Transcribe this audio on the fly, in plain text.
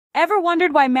Ever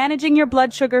wondered why managing your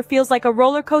blood sugar feels like a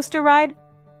roller coaster ride?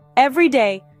 Every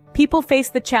day, people face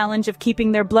the challenge of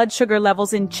keeping their blood sugar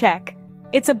levels in check.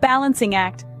 It's a balancing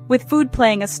act, with food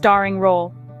playing a starring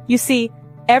role. You see,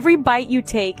 every bite you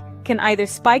take can either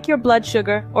spike your blood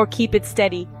sugar or keep it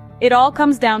steady. It all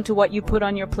comes down to what you put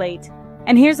on your plate.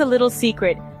 And here's a little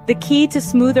secret: the key to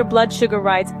smoother blood sugar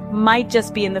rides might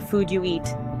just be in the food you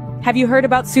eat. Have you heard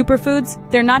about superfoods?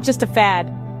 They're not just a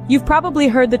fad. You've probably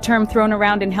heard the term thrown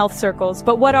around in health circles,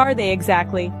 but what are they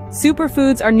exactly?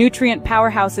 Superfoods are nutrient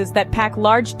powerhouses that pack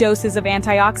large doses of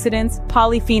antioxidants,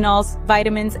 polyphenols,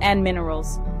 vitamins, and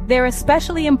minerals. They're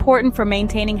especially important for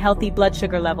maintaining healthy blood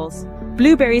sugar levels.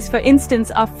 Blueberries, for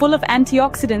instance, are full of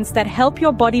antioxidants that help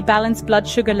your body balance blood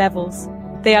sugar levels.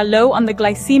 They are low on the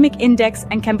glycemic index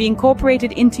and can be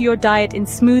incorporated into your diet in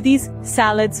smoothies,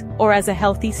 salads, or as a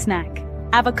healthy snack.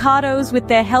 Avocados, with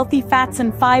their healthy fats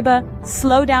and fiber,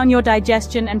 slow down your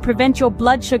digestion and prevent your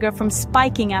blood sugar from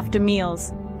spiking after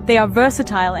meals. They are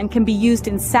versatile and can be used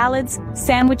in salads,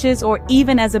 sandwiches, or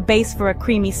even as a base for a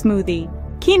creamy smoothie.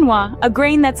 Quinoa, a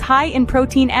grain that's high in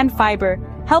protein and fiber,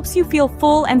 helps you feel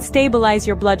full and stabilize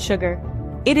your blood sugar.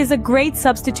 It is a great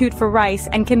substitute for rice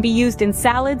and can be used in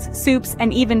salads, soups,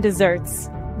 and even desserts.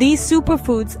 These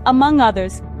superfoods, among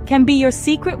others, can be your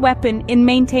secret weapon in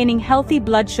maintaining healthy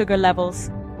blood sugar levels.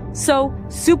 So,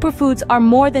 superfoods are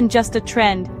more than just a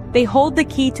trend. They hold the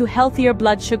key to healthier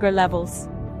blood sugar levels.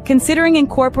 Considering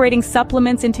incorporating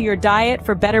supplements into your diet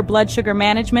for better blood sugar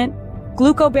management?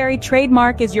 Glucoberry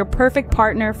Trademark is your perfect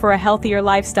partner for a healthier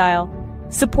lifestyle.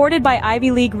 Supported by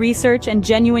Ivy League research and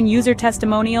genuine user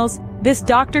testimonials, this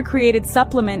doctor-created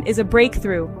supplement is a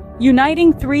breakthrough,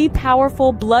 uniting 3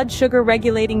 powerful blood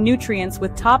sugar-regulating nutrients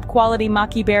with top-quality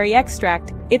maqui berry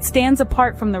extract. It stands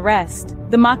apart from the rest.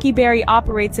 The maqui berry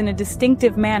operates in a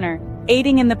distinctive manner,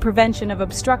 aiding in the prevention of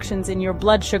obstructions in your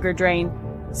blood sugar drain.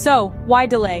 So, why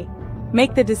delay?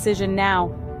 Make the decision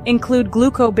now. Include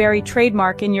Glucoberry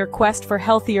Trademark in your quest for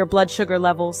healthier blood sugar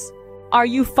levels. Are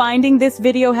you finding this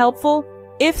video helpful?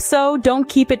 If so, don't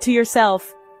keep it to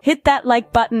yourself. Hit that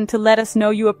like button to let us know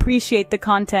you appreciate the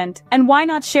content. And why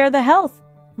not share the health?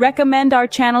 Recommend our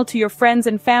channel to your friends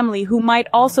and family who might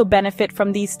also benefit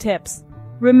from these tips.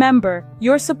 Remember,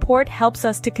 your support helps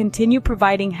us to continue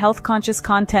providing health-conscious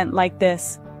content like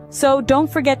this. So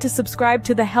don't forget to subscribe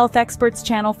to the Health Experts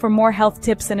channel for more health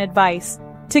tips and advice.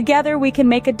 Together we can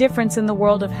make a difference in the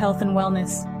world of health and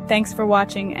wellness. Thanks for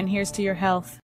watching, and here's to your health.